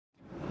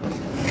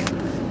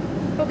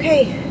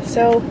Okay,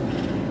 so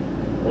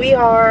we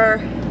are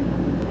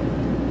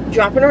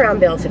dropping around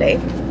Bill today,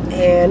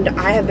 and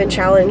I have been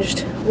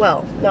challenged,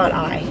 well, not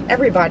I,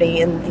 everybody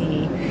in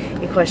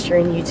the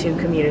equestrian YouTube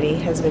community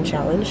has been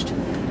challenged,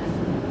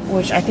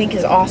 which I think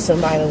is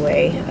awesome, by the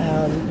way.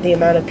 The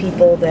amount of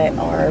people that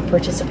are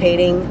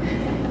participating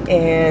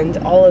and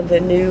all of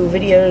the new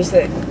videos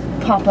that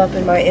pop up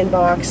in my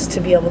inbox to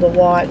be able to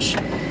watch.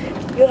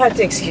 You'll have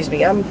to excuse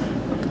me,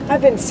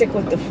 I've been sick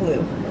with the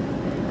flu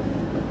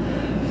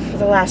for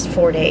the last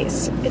 4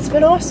 days. It's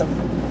been awesome.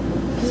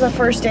 This is the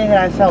first day that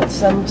I've felt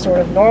some sort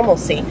of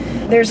normalcy.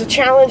 There's a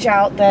challenge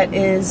out that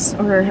is,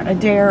 or a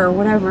dare or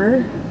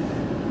whatever,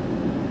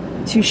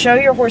 to show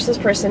your horse's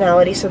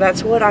personality. So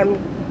that's what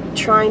I'm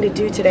trying to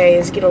do today,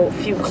 is get a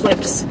few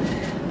clips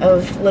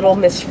of little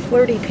Miss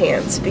Flirty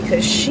Pants,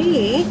 because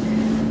she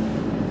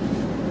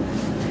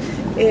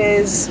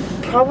is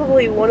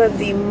probably one of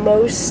the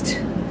most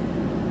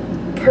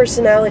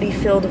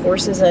personality-filled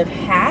horses I've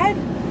had.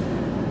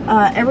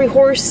 Every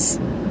horse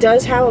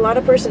does have a lot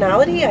of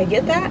personality, I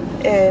get that,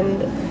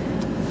 and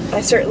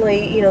I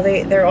certainly, you know,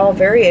 they're all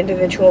very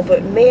individual,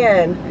 but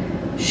man,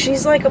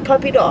 she's like a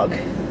puppy dog,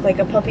 like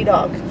a puppy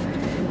dog.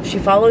 She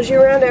follows you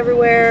around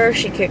everywhere,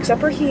 she kicks up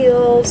her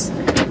heels.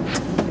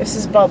 This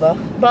is Bubba.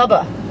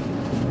 Bubba!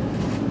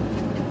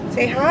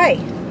 Say hi.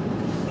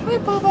 Hi,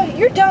 Bubba.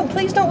 You're done.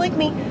 Please don't lick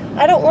me.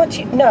 I don't want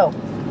you. No.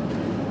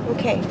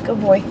 Okay, good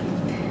boy.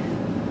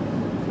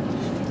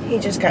 He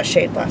just got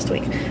shaved last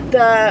week.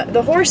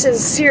 The horse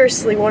is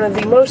seriously one of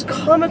the most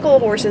comical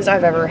horses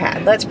I've ever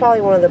had. That's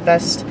probably one of the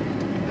best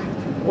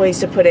ways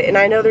to put it. And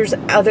I know there's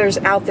others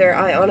out there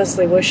I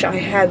honestly wish I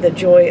had the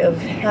joy of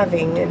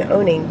having and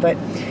owning, but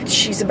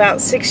she's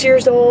about 6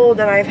 years old,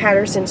 and I've had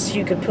her since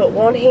you could put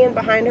one hand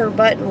behind her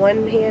butt and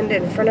one hand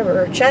in front of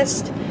her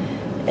chest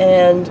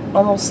and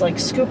almost like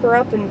scoop her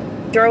up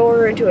and throw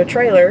her into a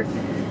trailer.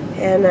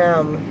 And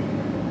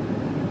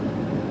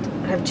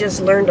I've just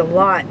learned a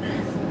lot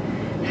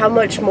how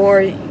much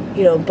more,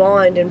 you know,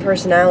 bond and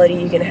personality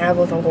you can have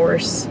with a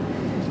horse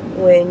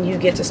when you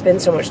get to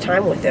spend so much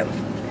time with them.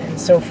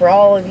 And so for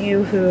all of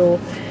you who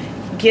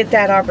get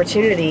that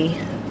opportunity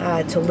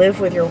to live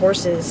with your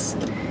horses,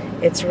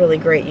 it's really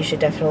great. You should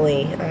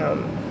definitely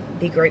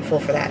be grateful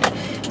for that.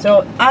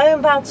 So I'm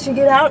about to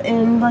get out,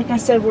 and like I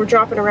said, we're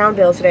dropping around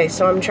Bill today,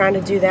 so I'm trying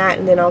to do that,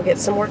 and then I'll get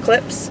some more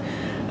clips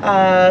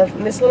of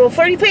Miss Little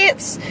Flirty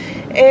Pants,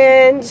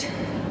 and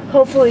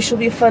hopefully she'll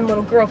be a fun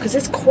little girl, because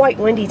it's quite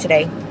windy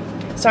today.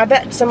 So I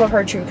bet some of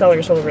her true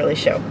colors will really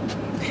show.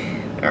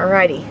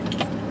 Alrighty.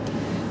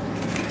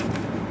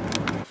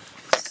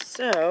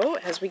 So,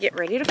 as we get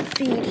ready to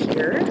feed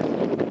here,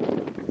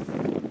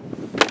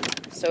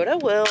 Soda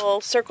will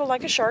circle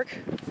like a shark,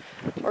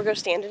 or go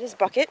stand in his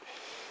bucket.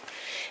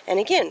 And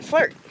again,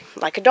 flirt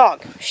like a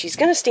dog. She's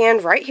going to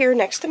stand right here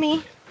next to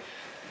me.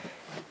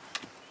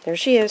 There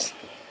she is.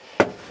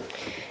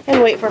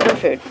 And wait for her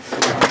food.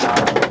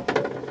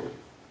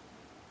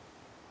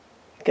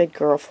 Good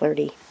girl,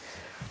 Flirty.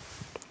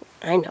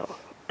 I know.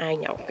 I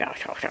know.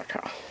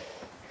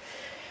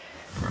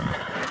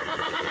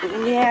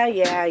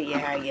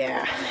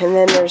 Yeah. And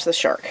then there's the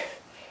shark.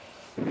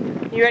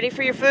 You ready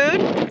for your food?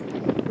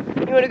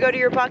 You want to go to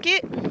your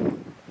bucket?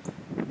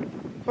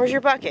 Where's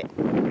your bucket?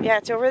 Yeah,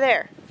 it's over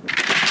there.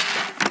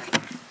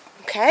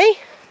 Okay,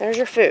 there's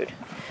your food.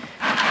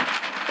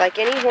 Like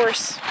any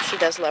horse, she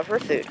does love her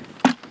food.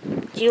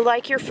 Do you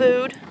like your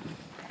food?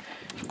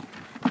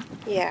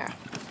 Yeah,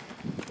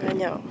 I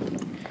know.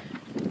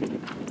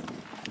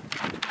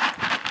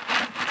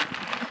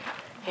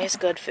 It's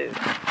good food.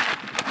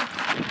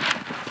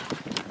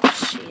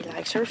 She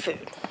likes her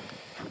food.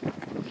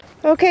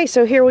 Okay,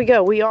 so here we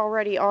go. We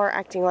already are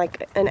acting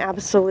like an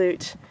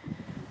absolute,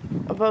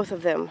 both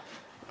of them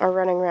are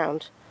running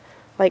around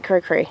like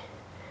cray-cray.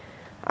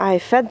 I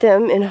fed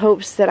them in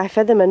hopes that I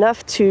fed them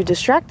enough to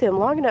distract them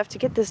long enough to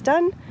get this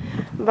done,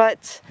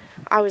 but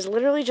I was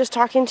literally just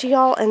talking to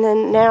y'all, and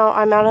then now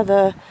I'm out of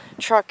the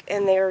truck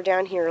and they're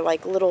down here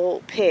like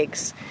little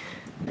pigs.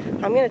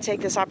 I'm going to take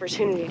this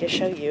opportunity to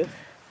show you.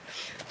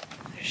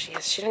 There she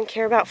is. She doesn't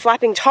care about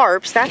flapping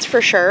tarps, that's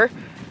for sure.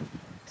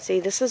 See,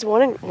 this is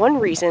one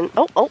reason.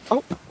 Oh.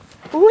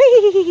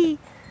 Whee!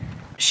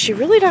 She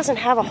really doesn't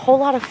have a whole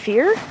lot of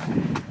fear.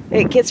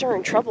 It gets her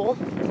in trouble.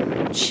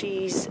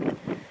 She's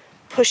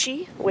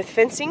pushy with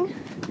fencing.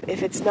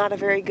 If it's not a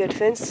very good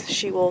fence,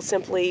 she will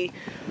simply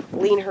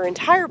lean her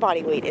entire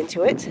body weight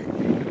into it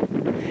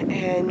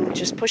and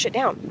just push it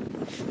down.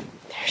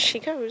 There she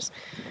goes.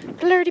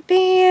 Flirty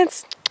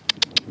Pants.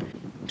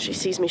 She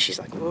sees me, she's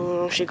like,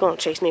 she's gonna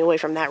chase me away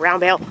from that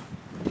round bale.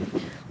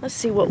 Let's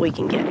see what we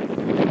can get.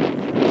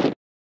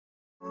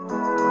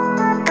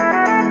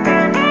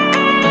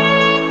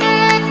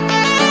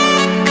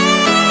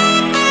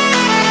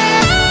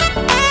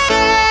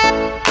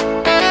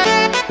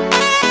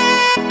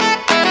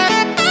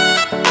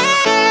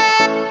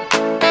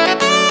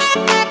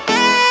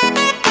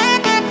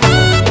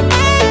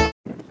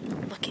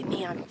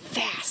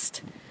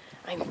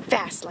 I'm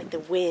fast like the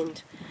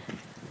wind.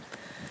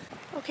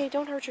 Okay,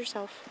 don't hurt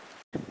yourself.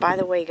 By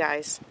the way,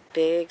 guys,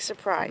 big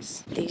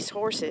surprise. These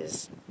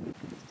horses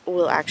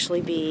will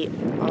actually be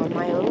on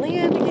my own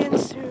land again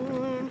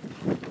soon.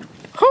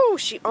 Oh,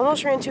 she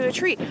almost ran into a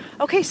tree.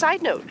 Okay,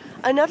 side note,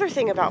 another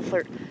thing about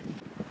Flirt.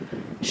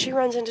 She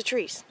runs into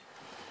trees.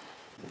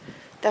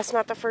 That's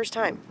not the first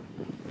time.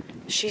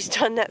 She's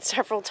done that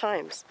several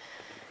times.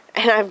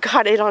 And I've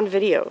got it on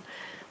video.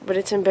 But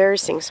it's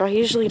embarrassing, so I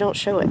usually don't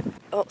show it.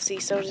 Oh, see,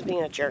 Soda's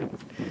being a jerk.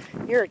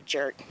 You're a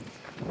jerk.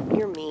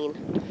 You're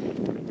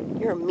mean.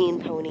 You're a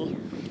mean pony.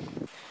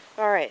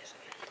 Alright.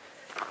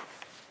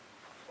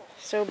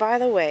 So, by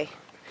the way,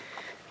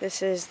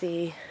 this is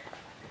the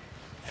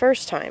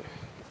first time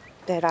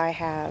that I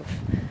have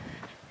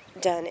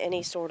done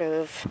any sort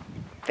of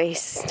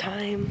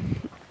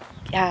FaceTime.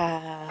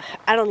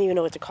 I don't even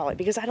know what to call it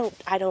because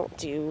I don't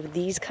do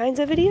these kinds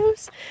of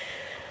videos.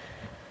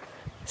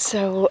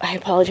 So I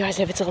apologize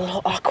if it's a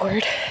little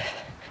awkward,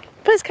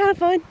 but it's kind of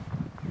fun.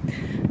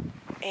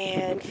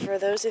 And for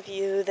those of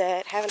you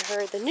that haven't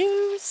heard the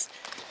news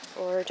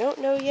or don't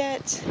know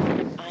yet,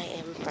 I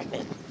am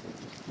pregnant.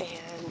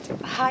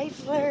 And hi,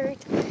 Flirt.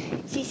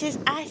 She says,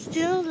 I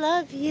still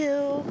love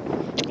you.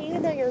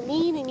 Even though you're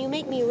mean and you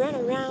make me run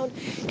around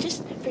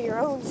just for your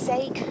own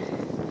sake.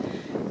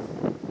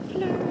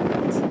 Flirt.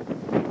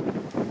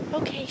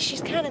 Okay,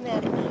 she's kind of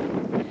mad at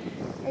me.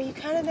 Are you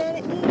kind of mad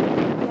at me?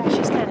 Yeah,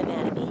 she's kind of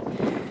mad at me.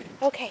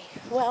 Okay,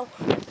 well,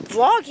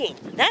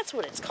 vlogging, that's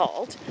what it's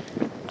called,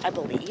 I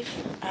believe.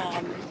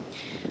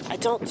 I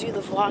don't do the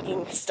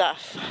vlogging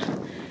stuff.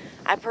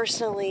 I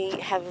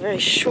personally have a very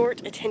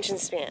short attention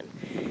span.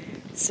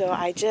 So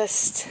I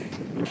just,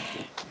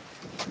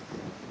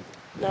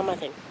 not my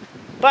thing.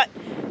 But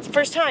it's the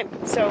first time,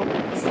 so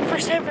it's the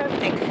first time for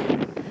everything.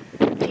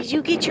 Did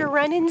you get your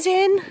run-ins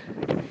in?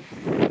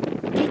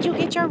 Did you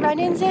get your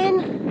run-ins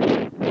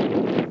in?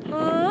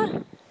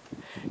 Huh?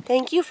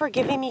 Thank you for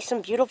giving me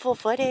some beautiful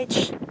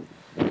footage.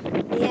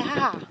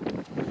 Yeah.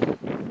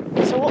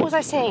 So what was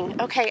I saying?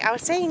 Okay, I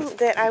was saying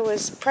that I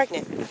was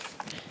pregnant.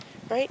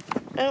 Right?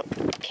 Oh,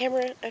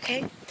 camera,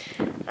 okay.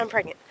 I'm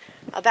pregnant.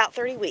 About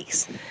 30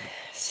 weeks.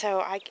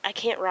 So I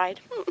can't ride.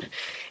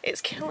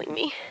 It's killing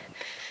me.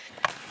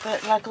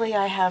 But luckily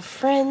I have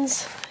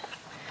friends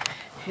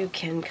who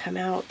can come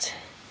out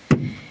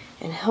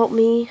and help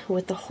me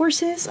with the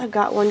horses. I've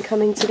got one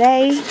coming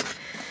today.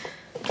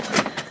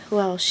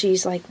 Well,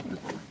 she's like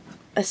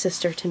a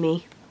sister to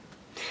me.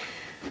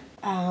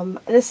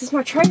 This is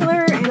my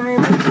trailer, and I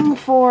am looking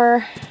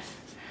for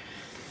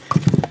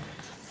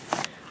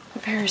a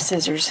pair of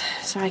scissors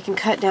so I can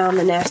cut down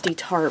the nasty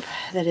tarp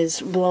that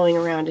is blowing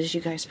around, as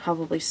you guys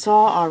probably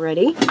saw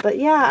already. But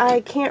yeah,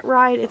 I can't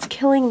ride. It's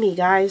killing me,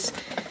 guys.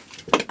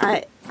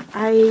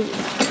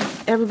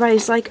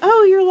 Everybody's like,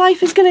 oh, your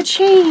life is gonna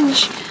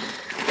change.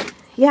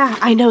 Yeah,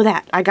 I know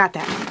that. I got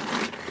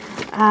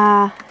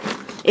that.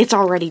 It's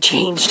already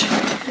changed.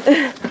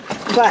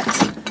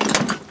 But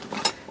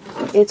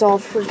it's all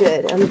for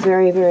good. I'm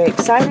very, very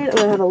excited. I'm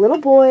going to have a little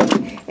boy.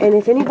 And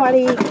if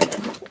anybody,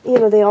 you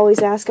know, they always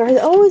ask,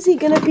 oh, is he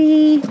going to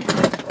be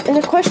an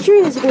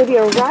equestrian? Is he going to be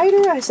a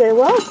rider? I said,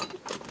 well,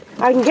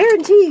 I can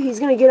guarantee you he's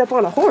going to get up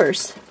on a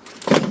horse.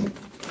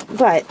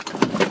 But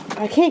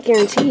I can't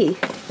guarantee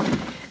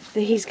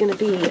that he's going to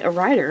be a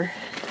rider.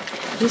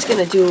 He's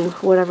going to do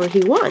whatever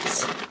he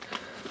wants.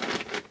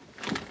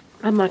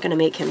 I'm not going to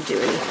make him do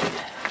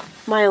anything.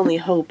 My only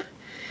hope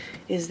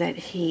is that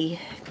he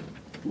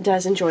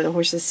does enjoy the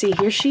horses. See,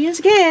 here she is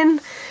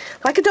again,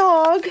 like a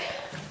dog.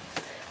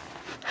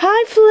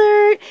 Hi,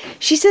 Flirt.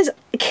 She says,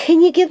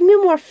 can you give me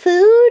more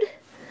food?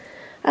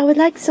 I would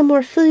like some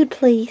more food,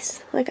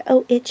 please. Like,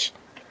 oh, itch.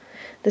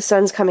 The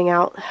sun's coming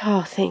out.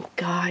 Oh, thank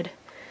God.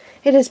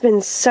 It has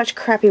been such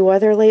crappy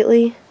weather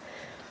lately.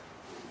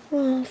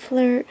 Oh,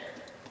 Flirt.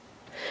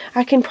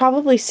 I can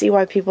probably see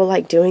why people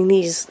like doing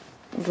these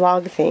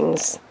vlog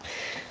things.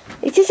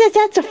 It just says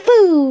that's a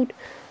food.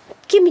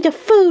 Give me the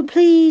food,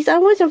 please. I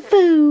want some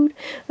food.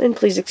 And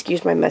please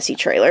excuse my messy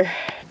trailer.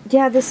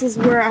 Yeah, this is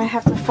where I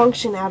have to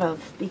function out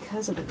of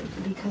because of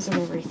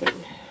everything.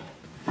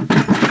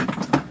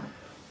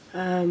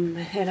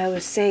 And I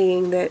was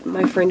saying that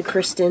my friend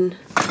Kristen,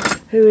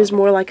 who is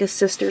more like a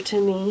sister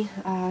to me,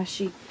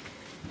 she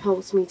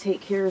helps me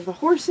take care of the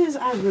horses.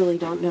 I really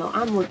don't know.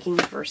 I'm looking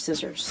for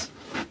scissors.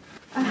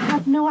 I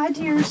have no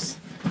ideas.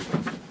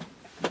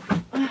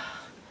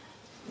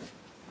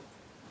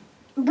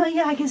 But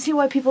yeah, I can see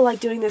why people like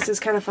doing this. It's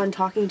kind of fun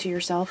talking to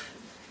yourself.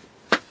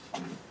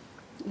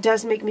 It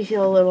does make me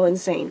feel a little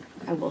insane,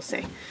 I will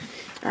say.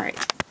 Alright.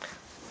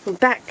 We're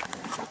back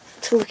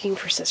to looking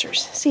for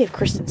scissors. See if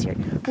Kristen's here.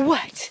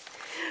 What?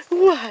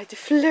 What?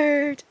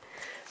 Flirt?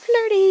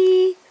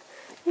 Flirty?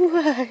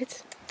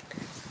 What?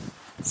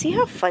 See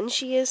how fun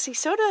she is? See,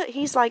 Soda,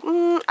 he's like,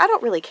 I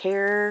don't really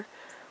care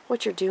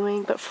what you're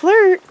doing. But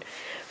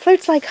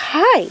Flirt's like,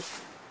 hi.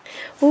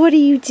 What are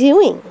you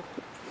doing?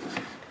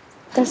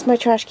 That's my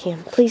trash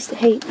can. Please,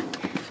 hey,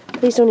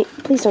 please don't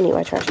eat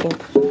my trash can.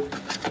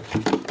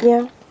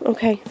 Yeah?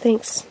 Okay,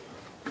 thanks.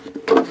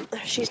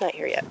 She's not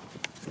here yet.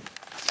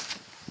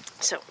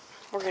 So,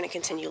 we're going to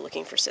continue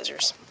looking for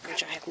scissors,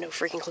 which I have no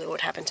freaking clue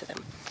what happened to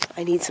them.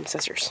 I need some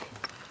scissors.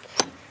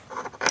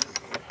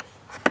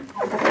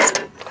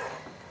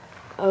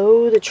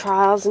 Oh, the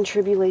trials and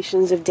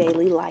tribulations of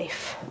daily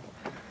life.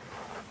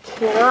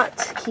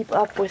 Cannot keep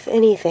up with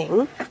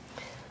anything.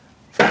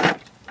 I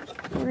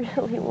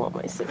really want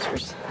my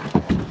scissors.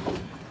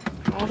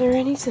 Are there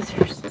any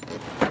scissors?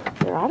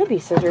 There ought to be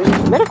scissors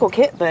in the medical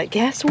kit, but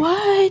guess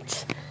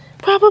what?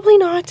 Probably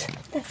not.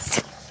 Let's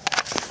see.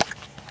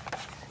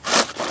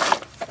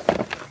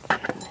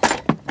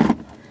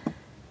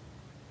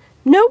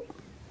 Nope.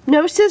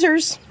 No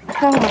scissors.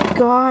 Oh my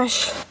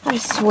gosh. I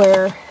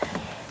swear.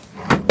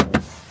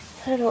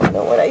 I don't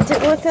know what I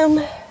did with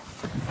them.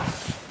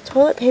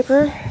 Toilet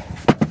paper.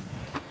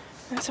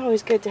 That's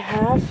always good to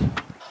have.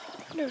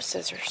 No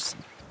scissors.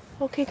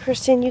 Okay,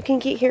 Kristen, you can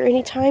get here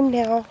anytime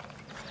now.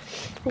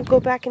 We'll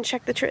go back and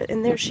check the trip.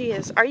 And there she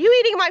is. Are you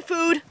eating my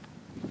food?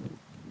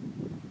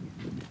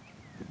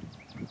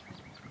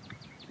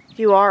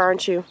 You are,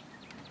 aren't you?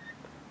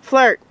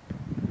 Flirt.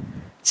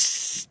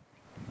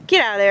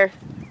 Get out of there.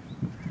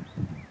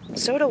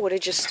 Soda would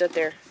have just stood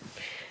there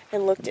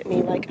and looked at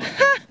me like,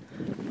 ha!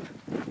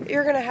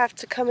 You're gonna have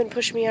to come and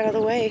push me out of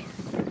the way.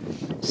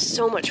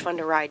 So much fun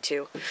to ride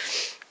to.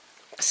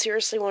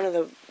 Seriously, one of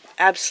the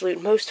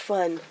absolute most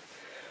fun.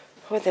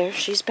 Oh, there,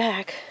 she's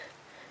back.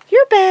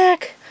 You're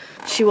back!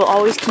 She will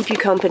always keep you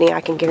company,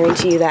 I can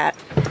guarantee you that.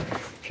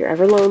 If you're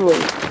ever lonely,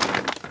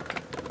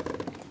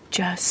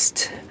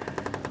 just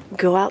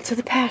go out to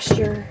the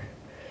pasture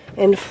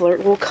and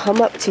Flirt will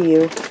come up to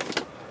you.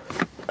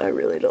 I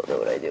really don't know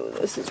what I did with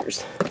those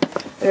scissors.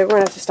 Okay, we're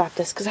gonna have to stop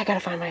this because I gotta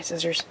find my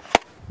scissors.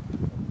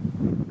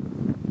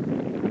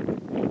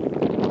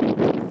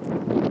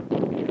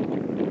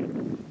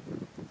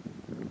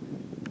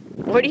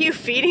 What are you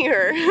feeding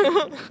her?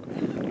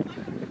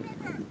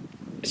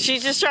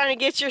 She's just trying to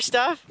get your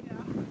stuff? Yeah.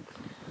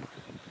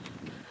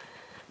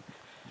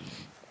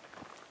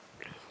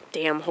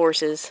 Damn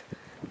horses.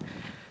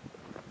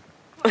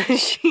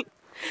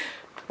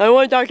 I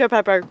want Dr.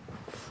 Pepper.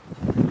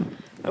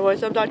 I want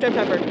some Dr.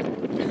 Pepper.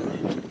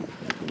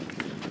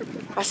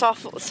 I saw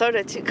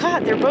Soda too.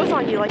 God, they're both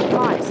on you like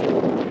flies.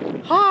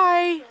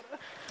 Hi!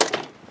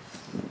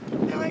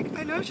 Yeah,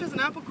 I know she has an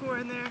apple core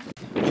in there.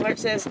 Flirt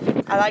says,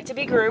 I like to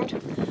be groomed. I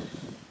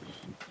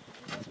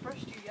just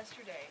brushed you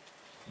yesterday.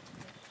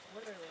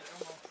 Literally,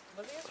 almost.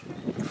 Was it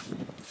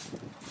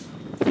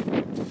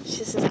yesterday?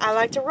 She says, I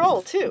like to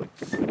roll too.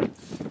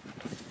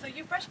 So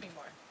you brushed me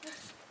more.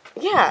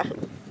 Yeah.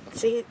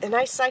 See, a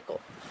nice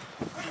cycle.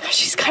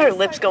 She's got her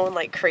lips going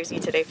like crazy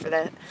today for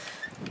that.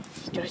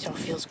 It all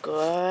feels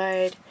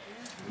good.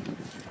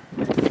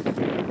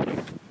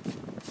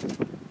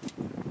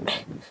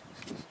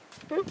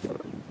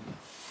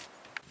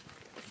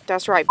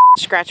 That's right,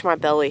 scratch my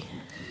belly.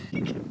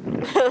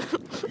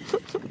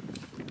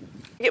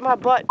 Get my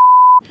butt.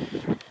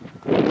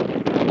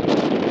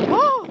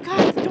 Oh,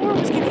 God, the door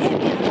was gonna hit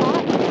me, I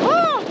thought.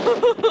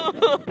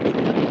 Oh!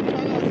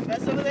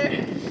 Mess over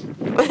there?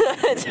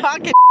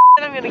 Talking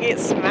I'm gonna get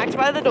smacked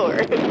by the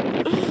door.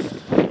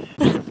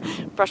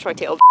 Brush my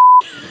tail.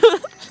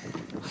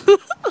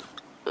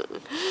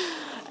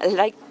 I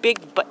like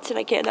big butts and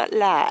I cannot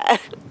lie.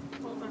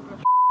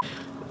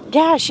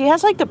 Yeah, she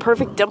has like the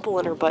perfect dimple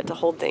in her butt to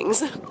hold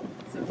things.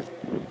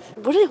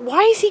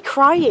 Why is he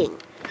crying?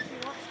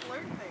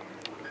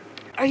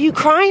 Are you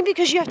crying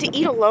because you have to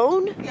eat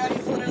alone? Yeah,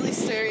 he's literally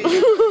staring at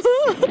me,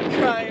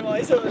 crying while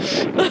he's over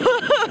there.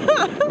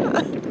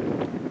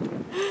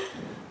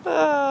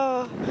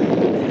 Oh,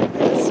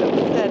 that's so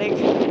pathetic.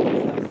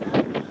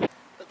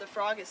 But the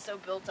frog is so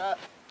built up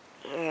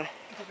at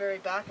the very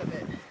back of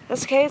it.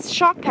 That's okay, it's a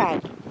shock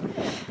pad.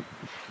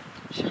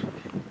 Yeah.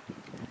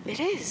 It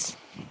is.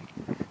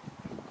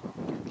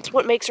 It's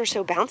what makes her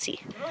so bouncy.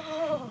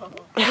 Oh.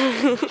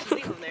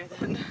 Leave him there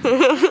then.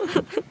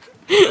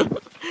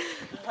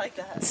 I like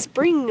that.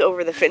 Spring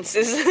over the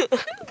fences.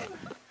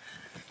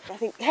 I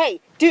think,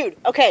 hey, dude,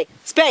 okay,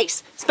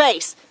 space,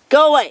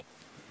 go away,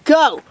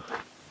 go.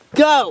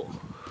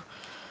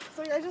 It's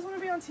like, I just want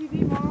to be on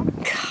TV, Mom.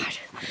 God.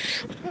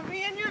 Put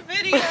me in your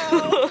video.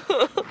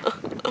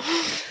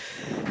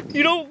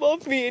 You don't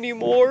love me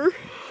anymore.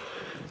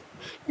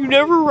 You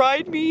never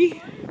ride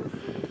me.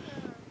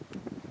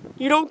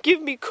 You don't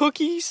give me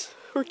cookies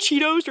or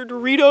Cheetos or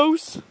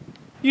Doritos.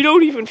 You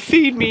don't even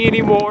feed me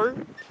anymore.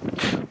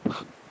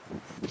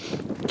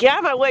 Get out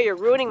of my way, you're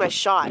ruining my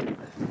shot.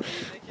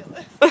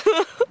 Ridiculous.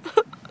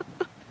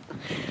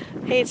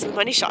 Hey, it's the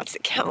money shots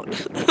that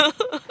count.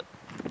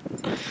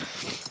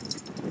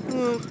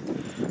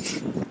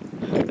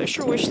 I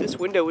sure wish this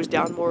window was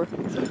down more.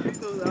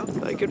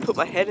 I could put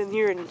my head in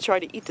here and try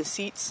to eat the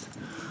seats.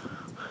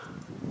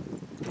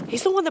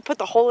 He's the one that put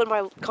the hole in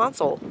my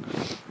console.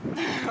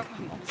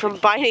 From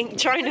biting,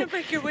 trying to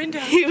break your window.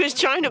 He was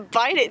trying to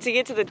bite it to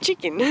get to the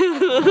chicken.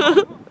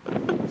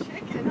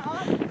 Chicken,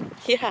 huh?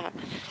 Yeah.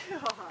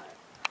 God.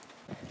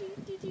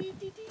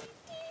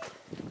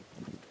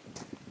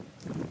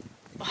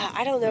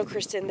 I don't know,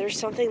 Kristen. There's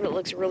something that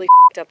looks really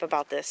up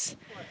about this.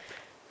 What?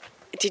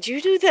 Did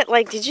you do that?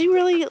 Like, did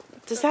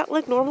Does that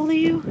look normal to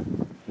you?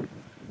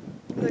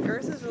 The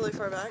girth is really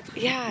far back.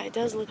 Yeah, it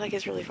does look like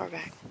it's really far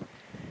back.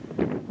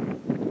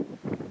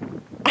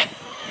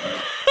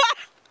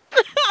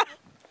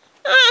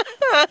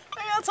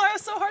 That's why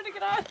it's so hard to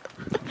get on.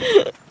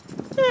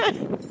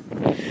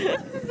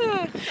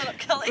 Shut up,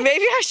 Kelly.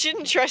 Maybe I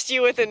shouldn't trust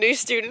you with a new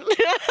student.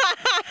 Yeah,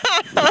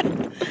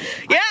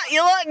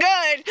 you look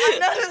good. I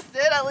noticed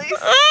it at least.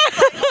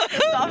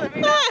 Stop at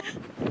me now.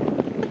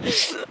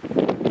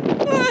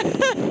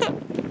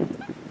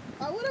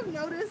 I would have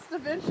noticed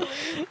eventually.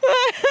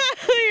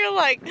 You're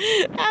like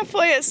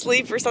halfway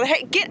asleep or something.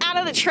 Hey, get out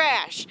of the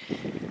trash.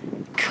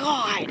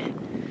 God.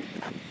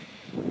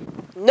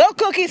 No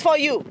cookies for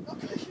you.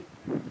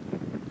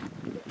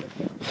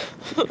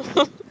 I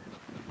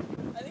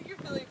think you're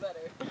feeling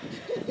better.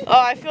 Oh,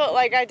 I feel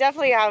like I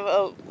definitely have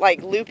a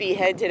like loopy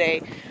head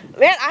today.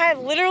 Man, I have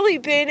literally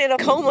been in a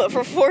coma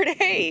for 4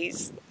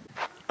 days.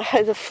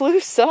 The flu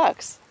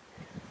sucks.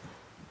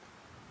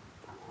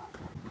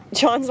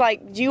 John's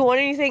like, do you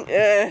want anything?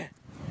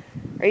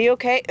 Are you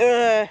okay?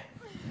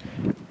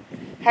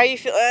 How you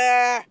feel?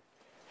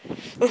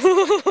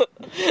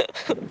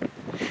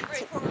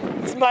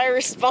 It's my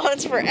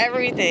response for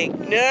everything.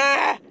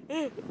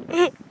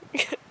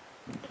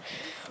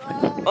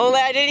 Only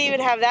I didn't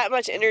even have that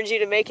much energy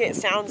to make it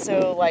sound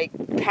so like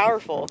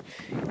powerful.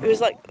 It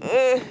was like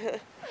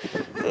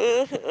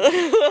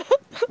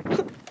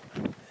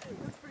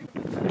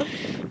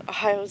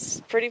I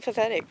was pretty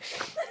pathetic.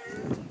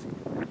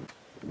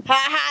 Ha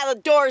ha, the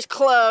door's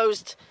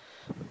closed.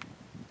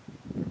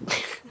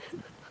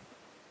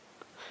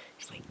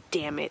 He's like,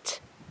 damn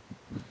it.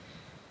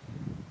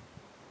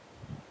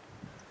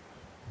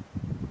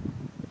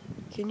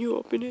 Can you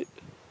open it?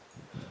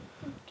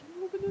 Can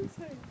you open this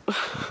thing?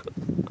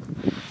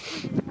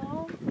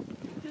 Mom?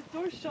 The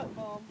door's shut,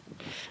 Mom.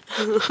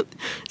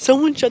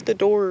 Someone shut the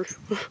door.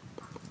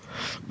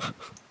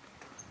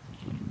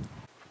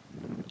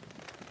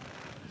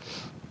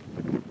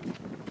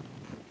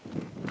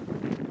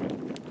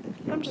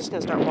 I'm just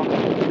gonna start walking.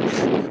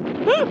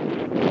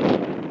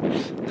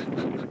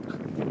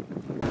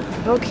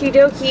 Okie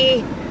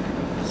dokie.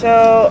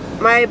 So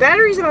my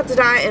battery's about to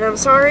die, and I'm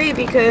sorry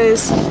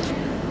because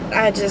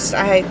I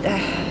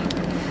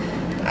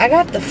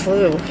got the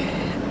flu,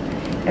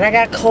 and I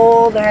got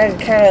cold. And I had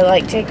to kind of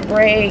like take a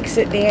break,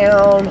 sit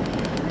down,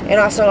 and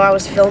also I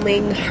was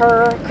filming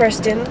her,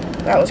 Kristen.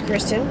 That was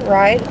Kristen,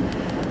 ride.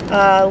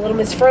 Little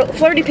Miss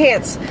Flirty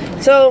Pants.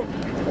 So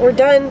we're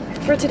done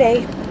for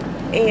today.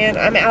 And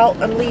I'm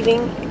out, I'm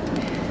leaving.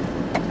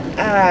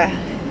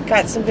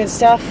 Got some good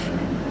stuff.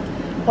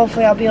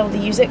 Hopefully I'll be able to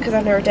use it because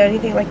I've never done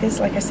anything like this,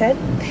 like I said.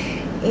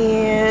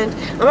 And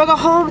I'm gonna go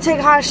home, take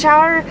a hot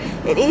shower,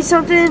 and eat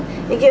something,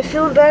 and get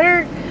feeling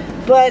better.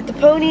 But the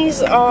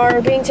ponies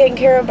are being taken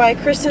care of by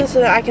Kristen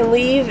so that I can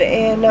leave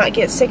and not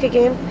get sick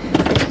again.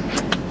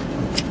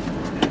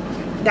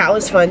 That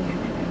was fun.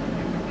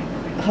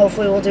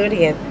 Hopefully we'll do it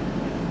again.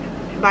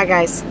 Bye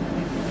guys.